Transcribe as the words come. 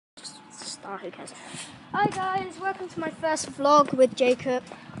who cares? Hi guys, welcome to my first vlog with Jacob.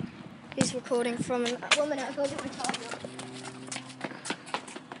 He's recording from 1 minute. I've got to get my charger.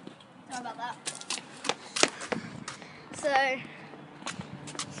 Sorry about that. So,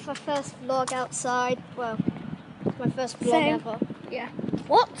 it's my first vlog outside. Well, it's my first vlog ever. Yeah.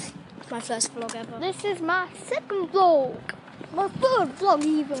 What? It's my first vlog ever. This is my second vlog. My third vlog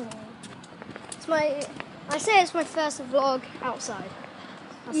even. I say it's my first vlog outside.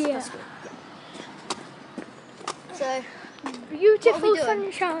 That's good. So, Beautiful what are we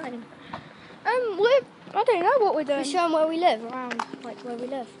doing? sunshine. I don't know what we're doing. We're showing where we live, around where we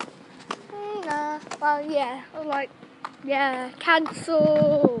live. Nah. Well, yeah.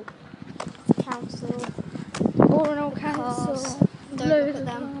 Council. Oral council. Cars. Don't look at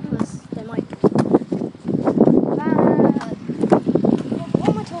them because they might. What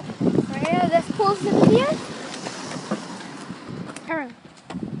am I talking about? Right here, let's pause the video. Carry on.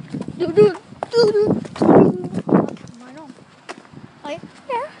 Do. Mine on. Oh,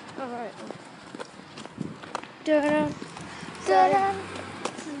 Yeah. alright. Dun.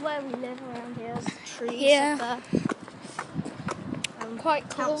 This is where we live around here. There's trees up there. Quite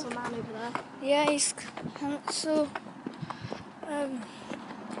cool. Councilman over there. Yeah, he's council.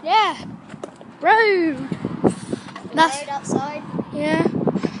 Yeah. Road. That's Road outside. yeah.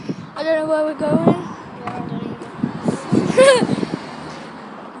 I don't know where we're going. Yeah, I don't either.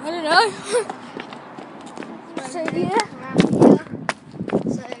 I don't know. So yeah. Around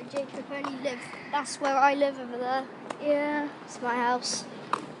here. So Jacob only lives. That's where I live over there. Yeah. It's my house.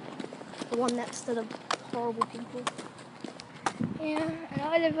 The one next to the horrible people. Yeah. And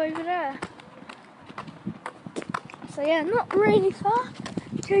I live over there. So yeah, not really far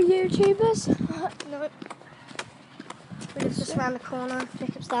to YouTubers. No. We live just around the corner.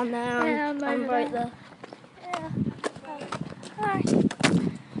 Jacob's down there. Yeah, I'm I'm over right there. there. Yeah. Hi.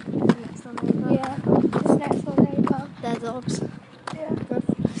 Next door neighbour. Yeah. This next door neighbour. They're dogs. Yeah.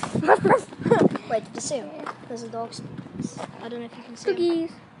 Wait, did you see them? Yeah. There's the dogs. I don't know if you can see them.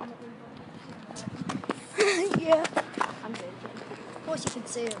 Cookies. Yeah. I'm joking. Of course you can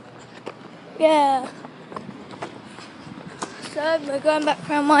see them. Yeah. So we're going back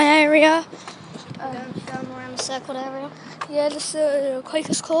around my area. Going around the circled area. Yeah, this is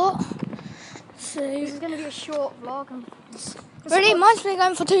Quakers Court. So This is going to be a short vlog. really, mine's been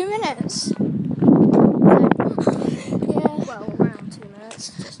going for 2 minutes. Yeah. Well, around 2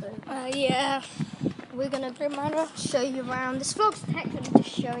 minutes. Just over. Yeah. We're going to show you around. This vlog's technically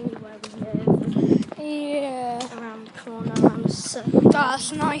just showing you where we live. Yeah. Around the corner, around the circle.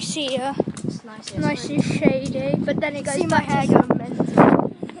 That's nice here. It's nice. Nice and shady, but then it goes See my back hair to going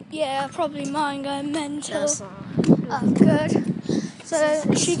mental. yeah, probably mine going mental. That's not. Oh, good. So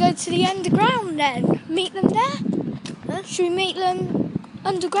should we go to the underground then? Meet them there? Huh? Should we meet them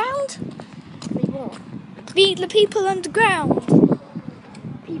underground? What? Meet the people underground.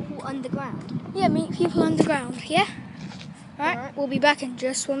 People underground. Yeah, meet people underground, yeah? Right, Alright. we'll be back in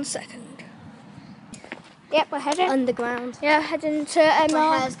just 1 second. Yep, we're heading. Underground. Yeah, heading to My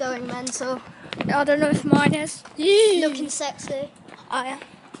MR. hair's going mental. I don't know if mine is. Looking sexy. Oh, yeah.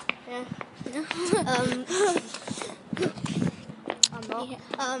 Yeah. Yeah. I'm not. Yeah.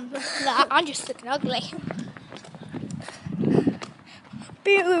 Nah, I'm just looking ugly.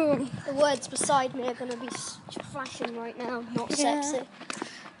 Boom. The words beside me are going to be flashing right now. Not Yeah. sexy.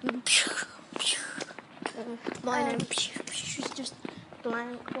 Mine is just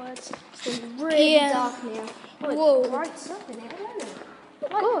blank words. It's going to be really Yeah. dark in here. Whoa. It brights up in here, doesn't it?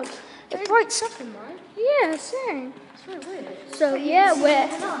 Good. It brights up in mine. Yeah, same. It's really weird. So yeah,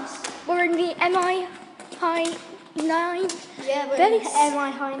 Nice. we're in the MI High 9 Yeah, we're base. in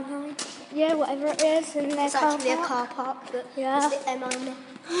MI High 9. Yeah, whatever it is, in their It's car actually a park. car park, but Yeah. it's the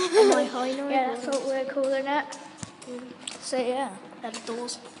MI High 9. Yeah, that's what we're calling it. So yeah, They're the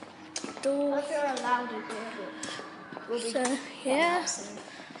doors. door. I feel allowed in here, but we'll be So getting yeah. out soon.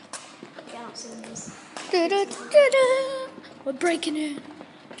 Get out soon, guys. Da-da-da-da. We're breaking in.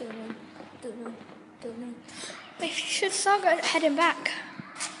 We should start heading back.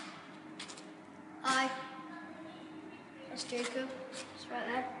 Hi. That's Jacob. It's right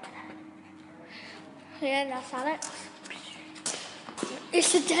there. Yeah, that's Alex.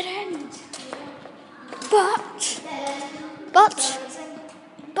 It's a dead end. But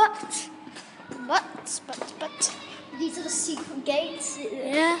These are the secret gates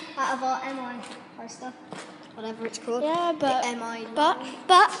yeah, out of our MI high stuff. Whatever it's called. yeah, but The MI. but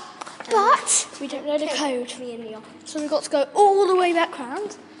we don't know the code, Me in the office. so we've got to go all the way back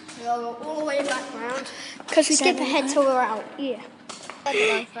round We all go all the way back round. because we Skip don't ahead know. till we're out. Yeah, Get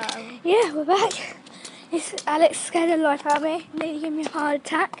the life out of them. yeah, we're back. It's Alex scared the life out of me. Nearly gave me a heart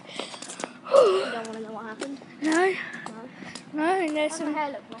attack. You don't want to know what happened? No. No. No, and there's How's some my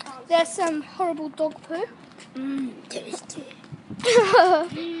hair look? I can't there's some horrible dog poo. tasty.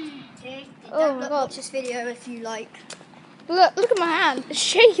 Tasty. Oh Don't my God. watch this video if you like. Look at my hand. It's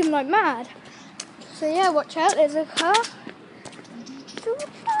shaking like mad. So yeah, watch out. There's a car.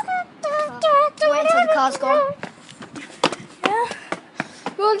 Wait until the car's gone. Yeah.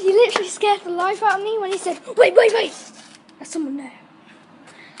 God, he literally scared the life out of me when he said, "Wait, wait, wait." There's someone there.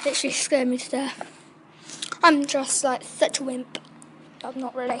 Literally scared me to death. I'm dressed like such a wimp. I'm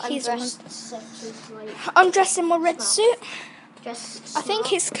not really. I'm dressed in my red suit. I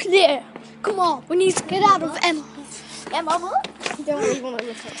think it's clear. Come on, we need to get out of Emma. Emma, you don't really want to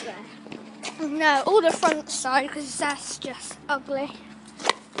look at there. No, all the front side because that's just ugly.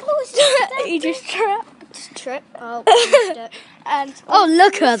 Oh, You just tripped. Just trip. Oh, missed it. And Oh,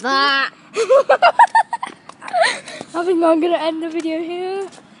 look at that. I think I'm gonna end the video here.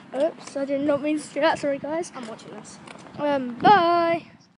 Oops, I did not mean to do that. Sorry, guys. I'm watching this. Bye.